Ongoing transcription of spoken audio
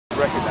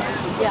recognize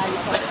you. Yeah, you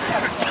can.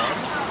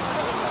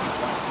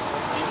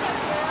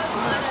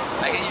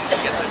 I can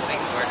usually get those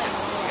things working.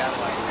 You got it.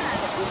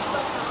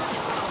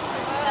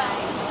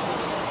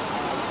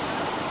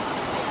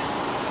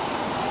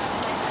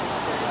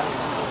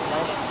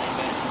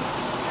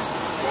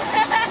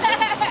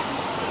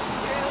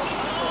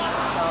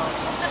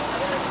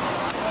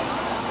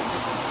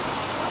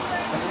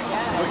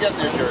 We'll get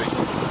there, Jerry.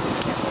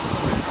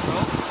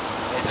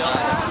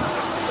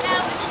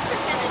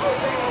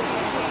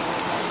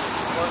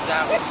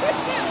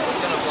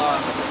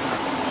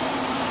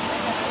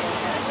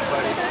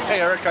 Hey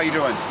Eric, how you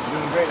doing?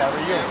 Doing great, how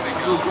are you?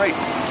 Doing great.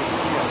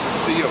 Good to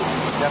see you.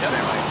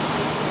 Definitely.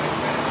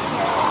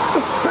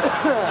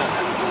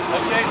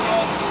 Okay,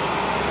 folks.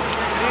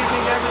 Good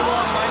evening,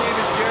 everyone. My name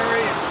is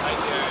Jerry. Hi,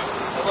 Jerry.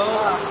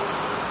 Hello.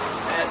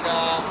 And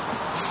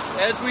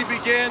as we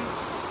begin,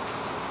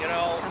 you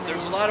know,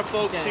 there's a lot of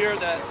folks here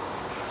that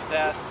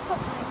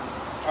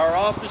are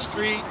off the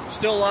street,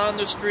 still on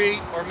the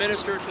street, or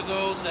minister to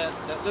those that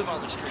live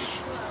on the street.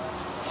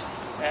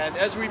 And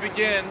as we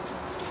begin,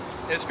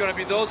 it's going to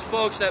be those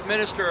folks that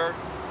minister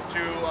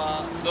to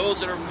those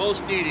that are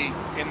most needy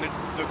in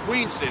the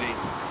Queen City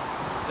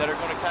that are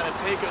going to kind of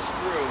take us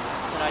through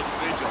tonight's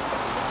vigil.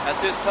 At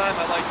this time,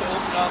 I'd like to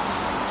open up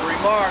the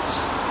remarks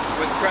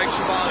with Craig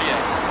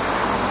Chevalier.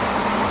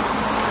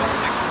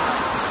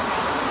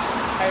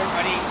 Hi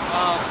everybody.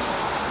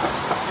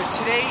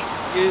 Today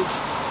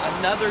is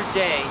another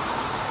day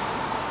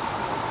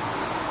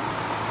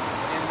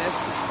in this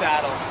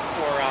battle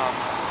for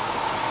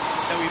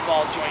that we've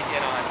all joined in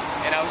on.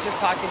 And I was just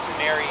talking to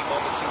Mary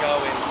moments ago,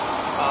 and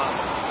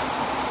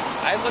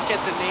I look at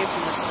the names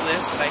in this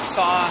list, and I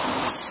saw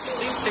at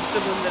least 6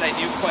 of them that I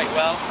knew quite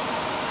well.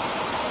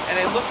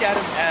 And I look at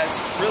them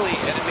as really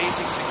an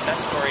amazing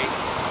success story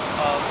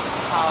of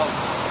how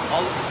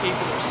all of the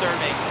people we're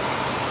serving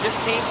just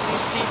came to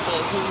these people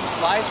whose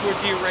lives were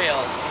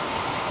derailed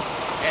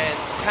and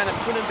kind of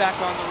put them back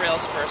on the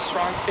rails for a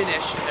strong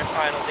finish in their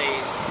final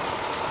days.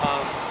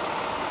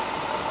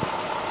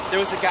 There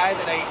was a guy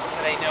that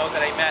I know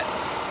that I met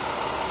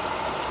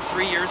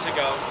 3 years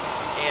ago,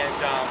 and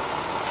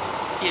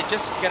he had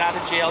just got out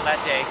of jail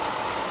that day,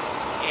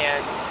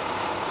 and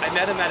I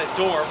met him at a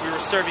door. We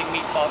were serving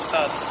meatball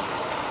subs.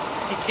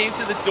 He came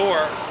to the door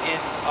in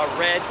a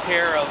red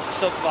pair of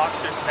silk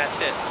boxers, and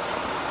that's it.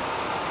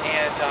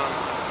 And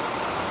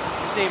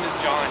his name is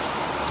John.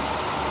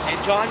 And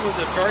John was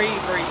a very,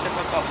 very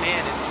difficult man,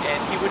 and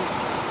he wouldn't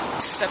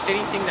accept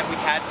anything that we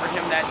had for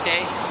him that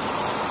day.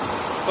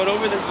 But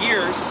over the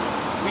years,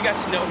 we got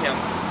to know him,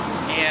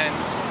 and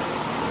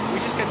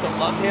we just got to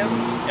love him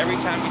every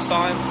time we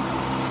saw him.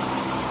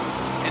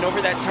 And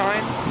over that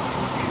time,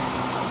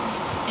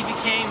 he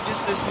became just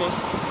this most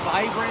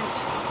vibrant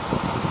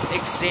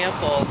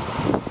example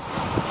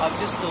of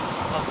just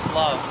of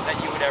love that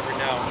you would ever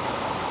know.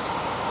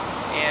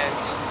 And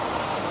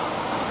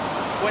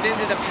what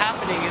ended up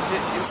happening is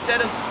that instead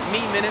of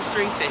me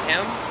ministering to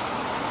him,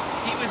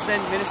 he was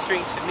then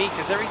ministering to me,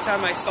 because every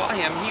time I saw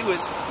him, he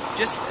was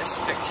just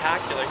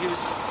spectacular. He was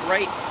just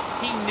great.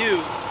 He knew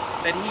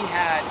that he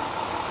had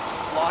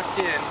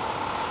locked in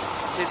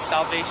his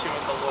salvation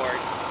with the Lord,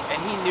 and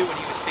he knew what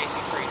he was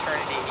facing for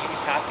eternity, and he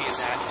was happy in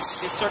that.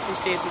 His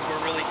circumstances were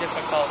really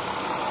difficult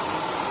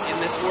in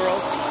this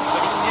world,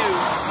 but he knew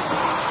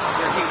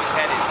where he was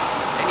headed.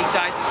 And he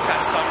died this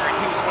past summer, and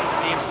he was one of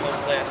the names on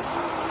those lists.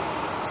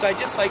 So I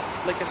just like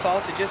us all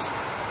to just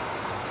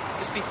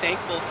be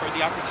thankful for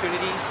the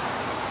opportunities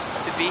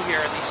to be here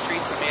in these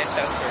streets of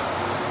Manchester,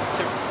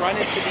 to run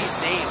into these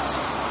names.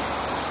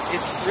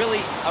 It's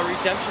really a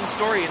redemption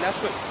story, and that's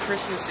what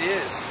Christmas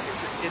is.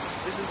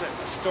 This is a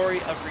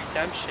story of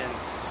redemption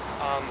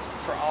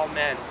for all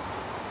men.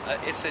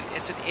 It's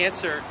an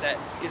answer that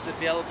is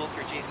available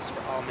through Jesus for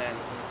all men.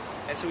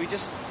 And so we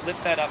just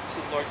lift that up to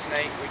the Lord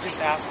tonight. We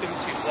just ask Him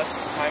to bless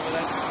this time with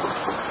us,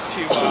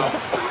 to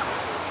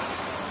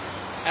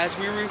as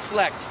we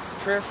reflect,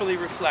 prayerfully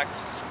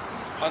reflect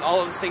on all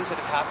of the things that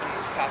have happened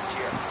this past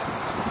year,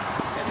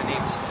 and the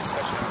names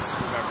especially on this,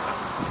 remember them.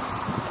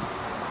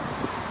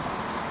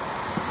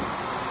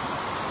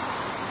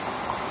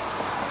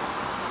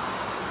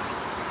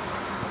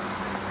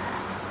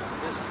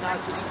 This is not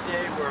just a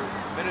day where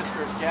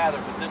ministers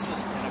gather, but this is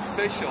an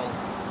official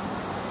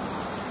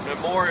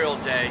Memorial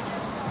Day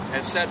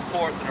as set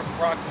forth in a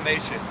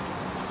proclamation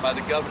by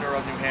the Governor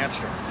of New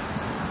Hampshire.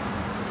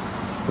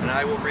 And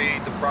I will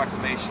read the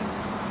proclamation.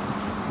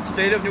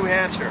 State of New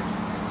Hampshire,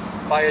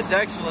 by His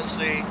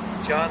Excellency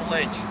John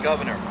Lynch,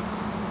 Governor.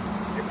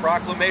 A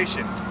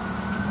proclamation.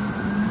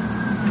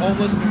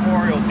 Homeless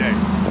Memorial Day.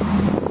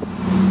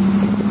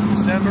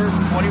 December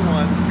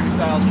 21,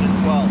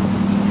 2012.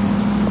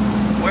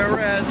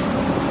 Whereas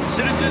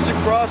citizens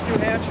across New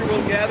Hampshire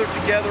will gather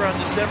together on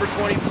December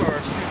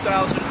 21st,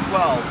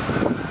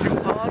 2012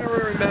 to honor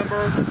and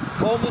remember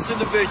homeless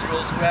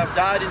individuals who have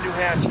died in New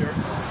Hampshire,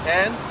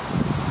 and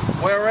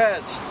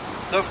whereas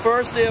the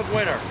first day of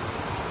winter,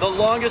 the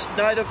longest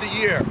night of the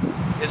year,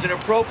 is an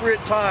appropriate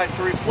time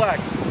to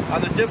reflect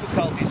on the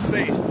difficulties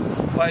faced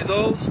by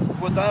those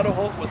without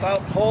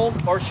home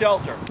or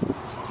shelter.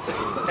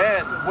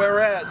 And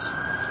whereas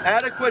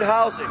adequate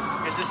housing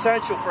is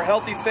essential for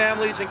healthy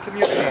families and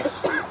communities,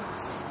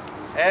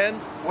 and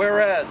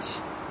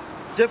whereas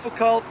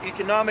difficult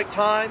economic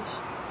times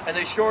and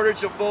a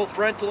shortage of both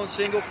rental and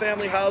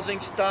single-family housing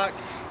stock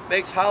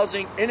makes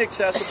housing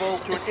inaccessible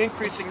to an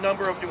increasing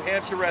number of New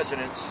Hampshire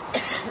residents,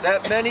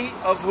 that many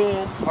of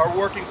whom are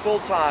working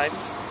full-time,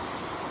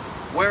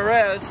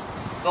 whereas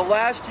the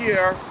last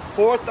year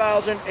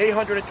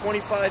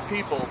 4,825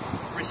 people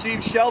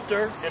received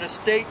shelter in a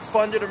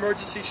state-funded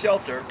emergency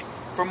shelter,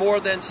 for more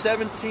than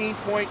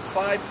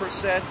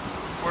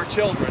 17.5% were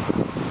children.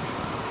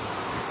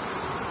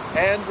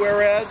 And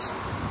whereas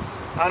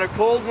on a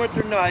cold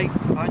winter night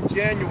on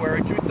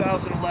January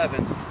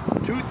 2011,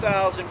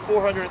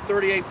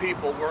 2,438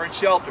 people were in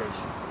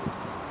shelters.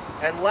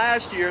 And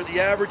last year, the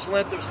average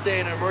length of stay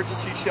in an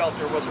emergency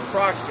shelter was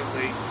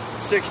approximately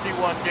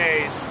 61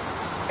 days.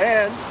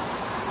 And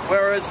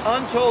whereas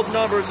untold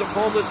numbers of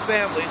homeless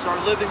families are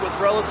living with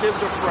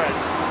relatives or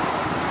friends,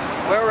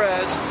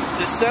 whereas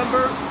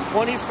December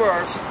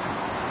 21st,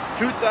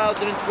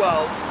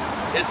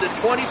 2012 is the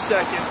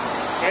 22nd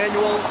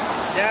annual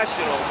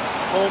National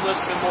Homeless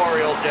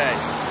Memorial Day.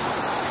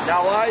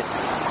 Now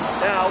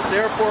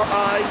therefore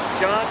I,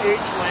 John H.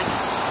 Lynch,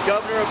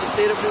 Governor of the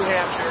State of New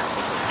Hampshire,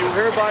 do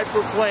hereby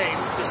proclaim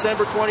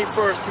December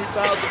 21st,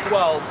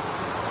 2012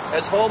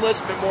 as Homeless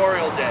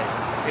Memorial Day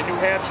in New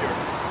Hampshire,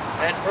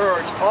 and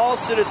urge all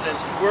citizens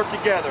to work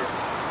together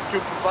to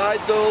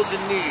provide those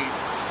in need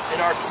in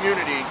our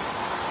community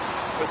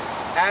with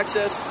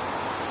access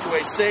to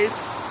a safe,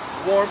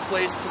 warm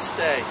place to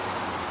stay.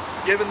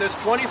 Given this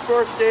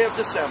 21st day of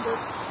December,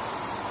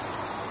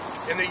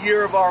 in the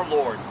year of our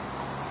Lord,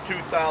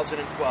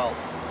 2012.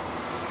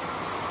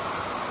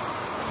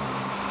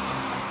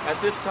 At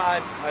this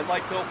time, I'd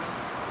like to open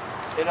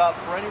it up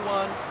for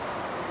anyone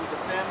who's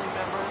a family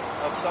member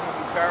of someone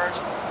who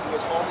perished, who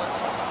is homeless,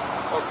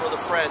 or for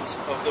the friends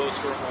of those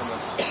who are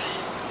homeless.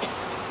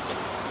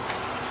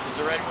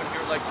 Is there anyone here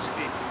who would like to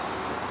speak?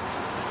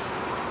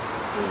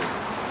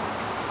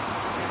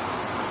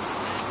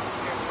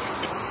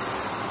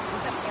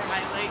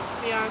 My late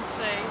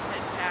fiance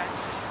had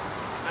passed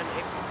on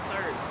April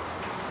 3rd,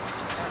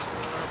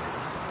 2011.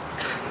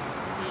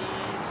 He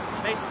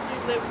basically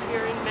lived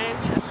here in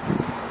Manchester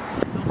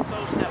to help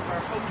those that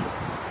were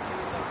homeless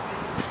through the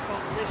Homeless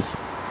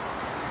Coalition.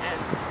 And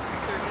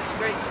through his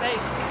great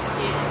faith,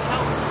 he had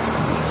helped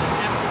each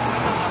and every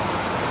one of them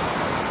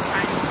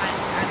trying to find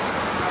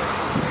adequate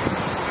housing during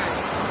this time.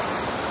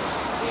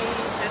 He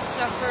had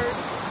suffered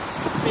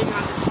being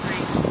on the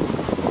streets.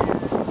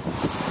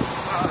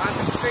 While on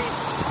the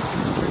streets,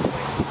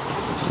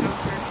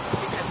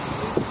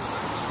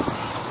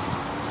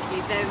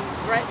 then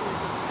threatened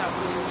the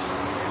homeless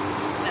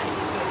that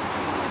he would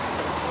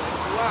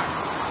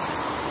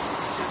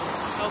to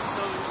help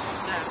those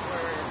that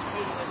were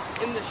homeless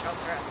in the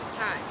shelter at the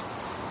time.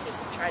 He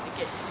tried to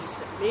get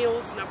decent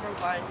meals, number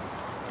one,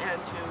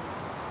 and to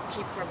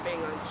keep from being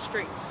on the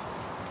streets.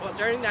 Well,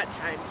 during that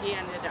time, he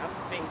ended up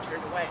being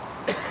turned away.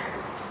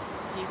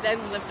 He then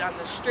lived on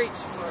the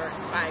streets for 5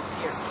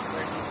 years,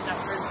 where he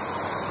suffered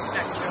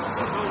sexual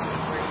pneumonia,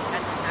 where he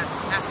had to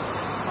have half of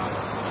his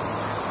lungs.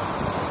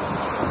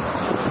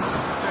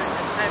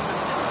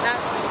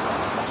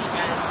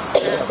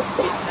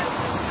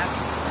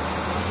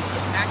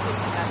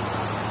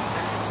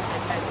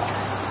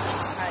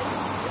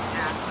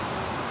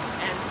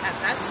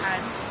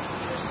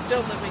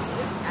 Still living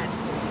at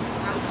his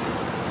house,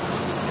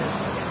 because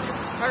in his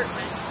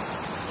apartment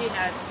he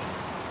had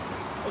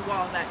a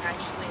wall that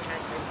actually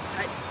had been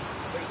cut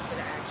where you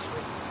could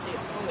actually see a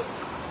hole,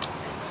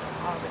 and so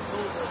all the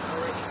hole was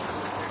already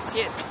coming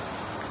back in.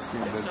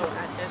 And so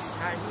at this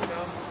time,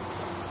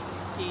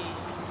 he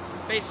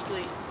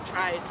basically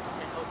tried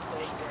to help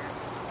those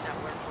that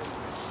were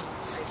homeless.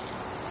 Thank you.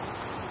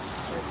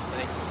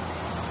 Thank you.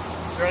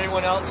 Is there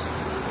anyone else?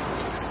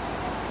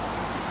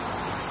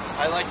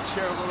 I'd like to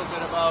share a little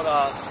bit about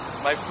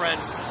my friend.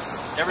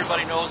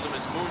 Everybody knows him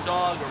as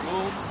Moondog or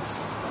Moon.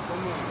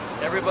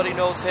 Everybody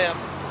knows him.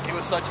 He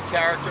was such a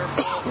character,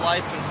 full of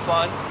life and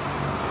fun.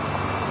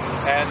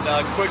 And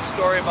a quick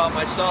story about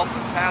myself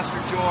and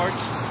Pastor George.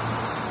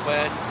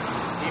 When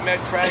he met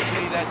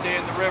tragedy that day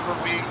in the river,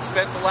 we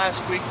spent the last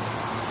week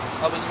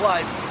of his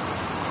life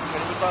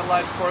when he was on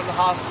life support in the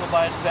hospital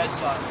by his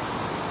bedside.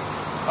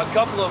 A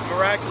couple of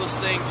miraculous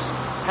things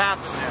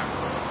happened there.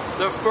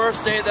 The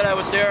first day that I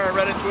was there, I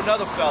ran into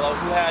another fellow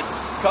who had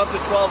come to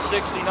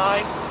 1269.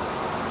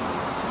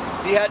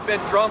 He had been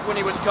drunk when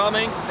he was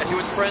coming, and he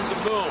was friends of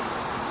Moon.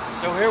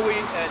 So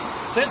and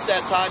since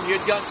that time, he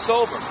had gotten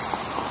sober.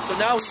 So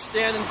now he's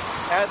standing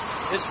at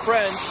his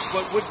friend's,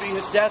 what would be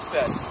his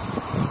deathbed,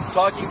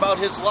 talking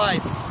about his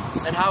life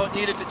and how it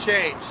needed to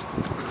change.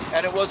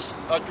 And it was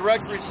a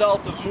direct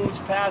result of Moon's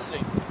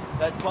passing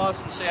that caused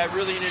him to say, I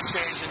really need to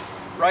change. And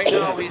right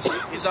now, he's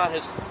on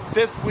his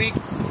 5th week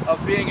of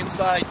being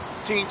inside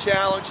Teen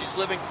Challenge. He's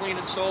living clean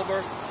and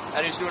sober,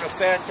 and he's doing a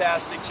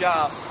fantastic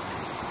job.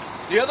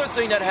 The other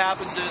thing that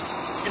happens is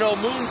you know,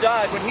 Moon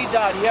died. When he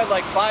died, he had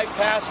like 5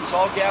 pastors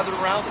all gathered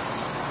around him.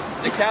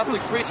 The Catholic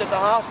priest at the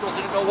hospital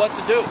didn't know what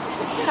to do.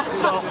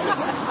 So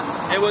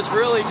it was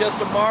really just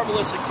a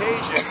marvelous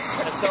occasion,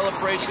 a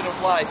celebration of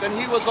life. And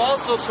he was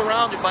also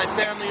surrounded by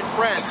family and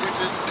friends, which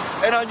is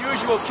an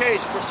unusual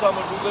case for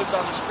someone who lives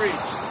on the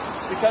streets.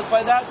 Because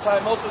by that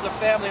time, most of the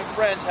family and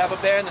friends have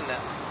abandoned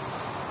them.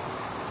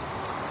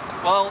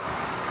 Well,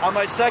 on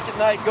my second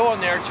night going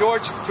there,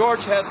 George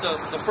had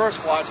the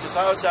first watch because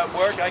I was at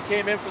work. I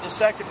came in for the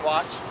second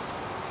watch.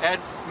 And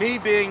me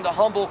being the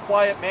humble,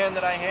 quiet man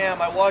that I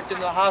am, I walked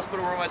into the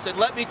hospital room. I said,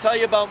 "Let me tell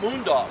you about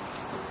Moondog."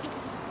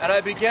 And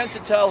I began to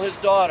tell his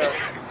daughter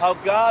how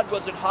God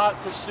was in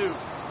hot pursuit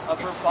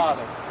of her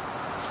father.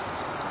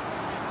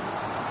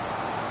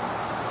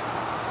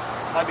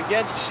 I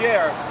began to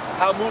share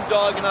how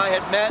Moondog and I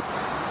had met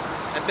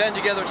and been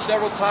together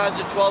several times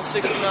in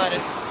 1269.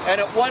 And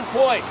at one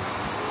point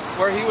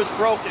where he was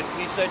broken,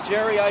 he said,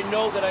 "Jerry, I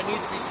know that I need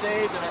to be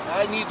saved and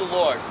I need the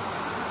Lord."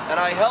 And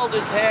I held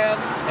his hand,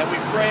 and we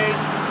prayed,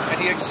 and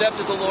he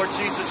accepted the Lord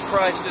Jesus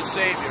Christ as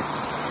Savior.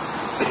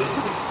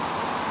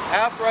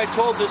 After I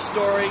told this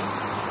story,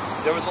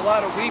 there was a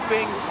lot of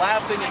weeping,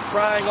 laughing, and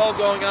crying all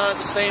going on at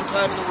the same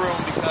time in the room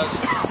because,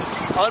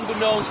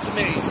 unbeknownst to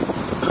me,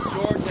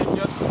 George had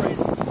just prayed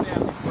for the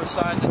family for a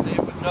sign that they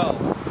would know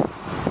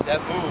that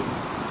Moon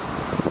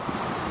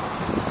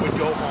would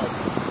go home.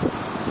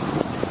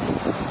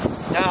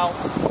 Now,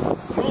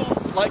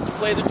 Moon liked to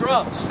play the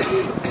drums.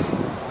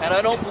 And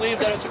I don't believe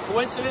that it's a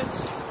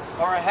coincidence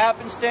or a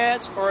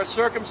happenstance or a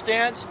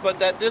circumstance, but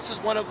that this is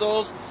one of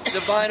those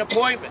divine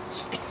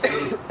appointments.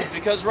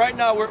 Because right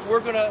now we're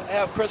going to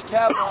have Chris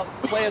Kavanaugh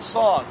play a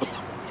song.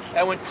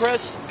 And when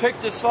Chris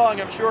picked this song,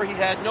 I'm sure he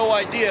had no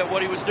idea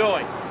what he was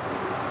doing.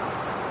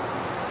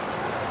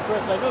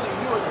 Chris, I know that you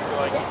knew what you were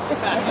doing.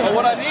 And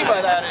what I mean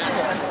by that is,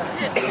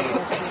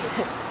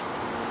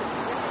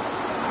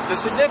 the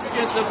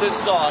significance of this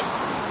song,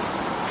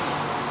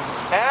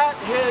 at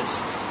his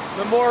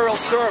memorial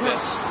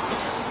service,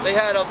 they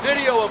had a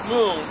video of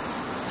Moon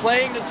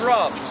playing the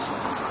drums.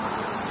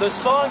 The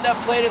song that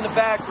played in the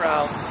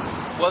background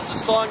was the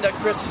song that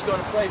Chris is going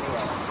to play for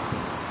us.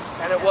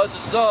 And it was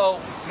as though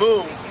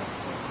Moon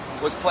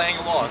was playing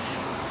along.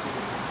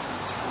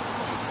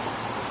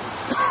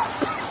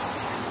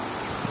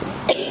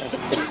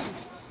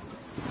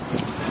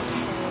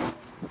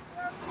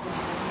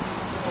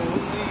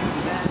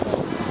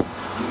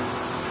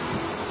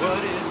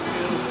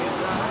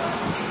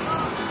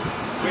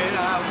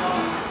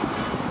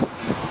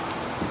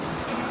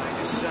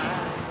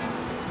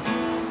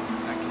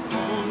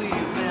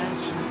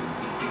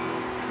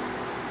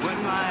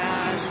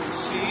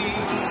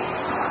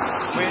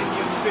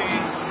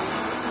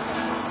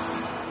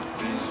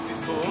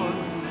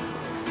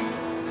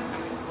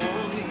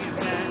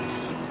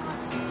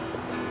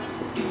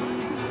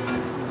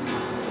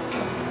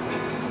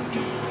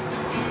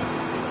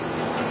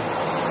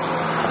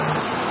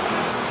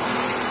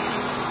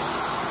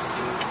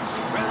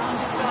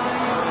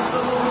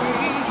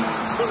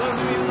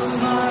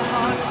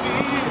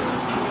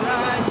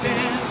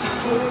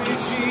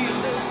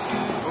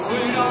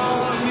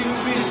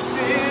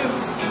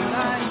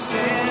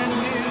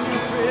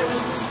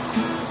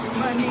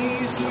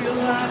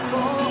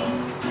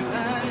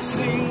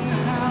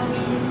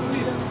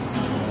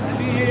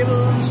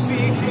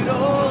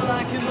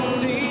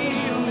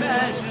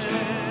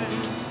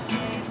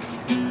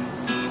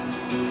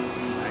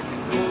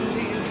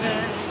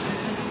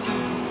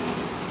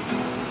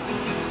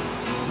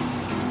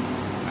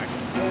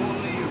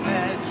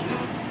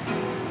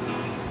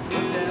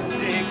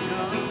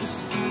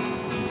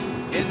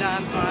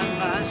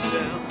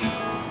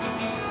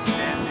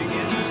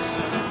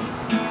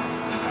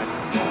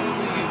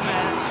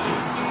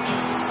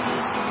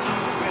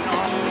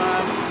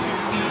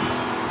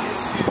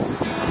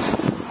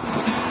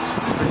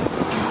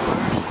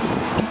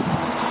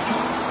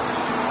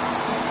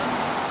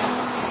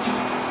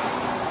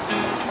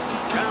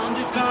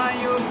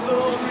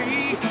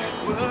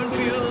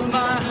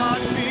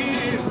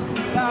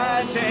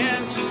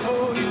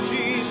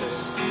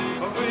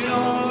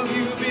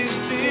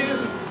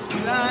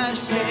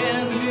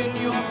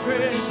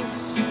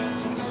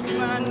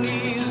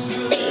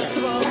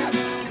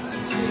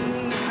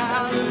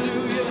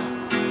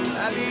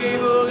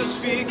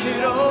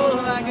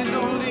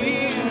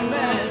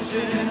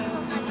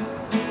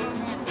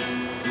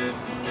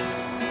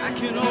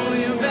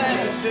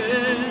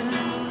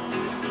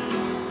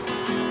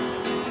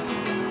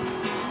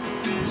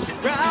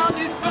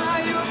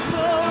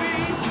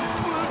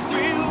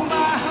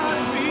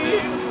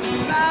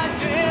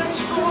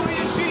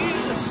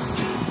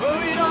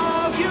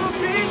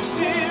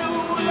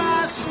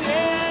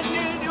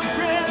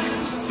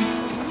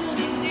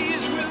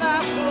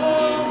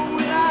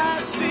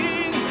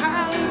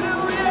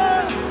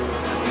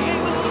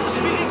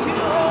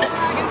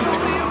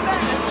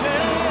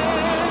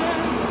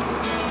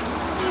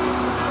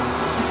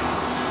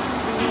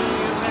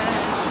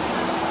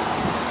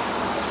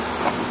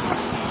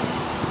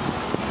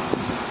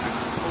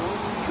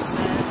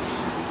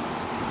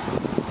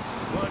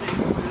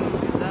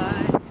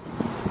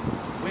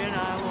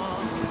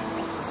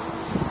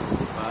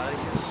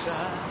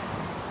 side.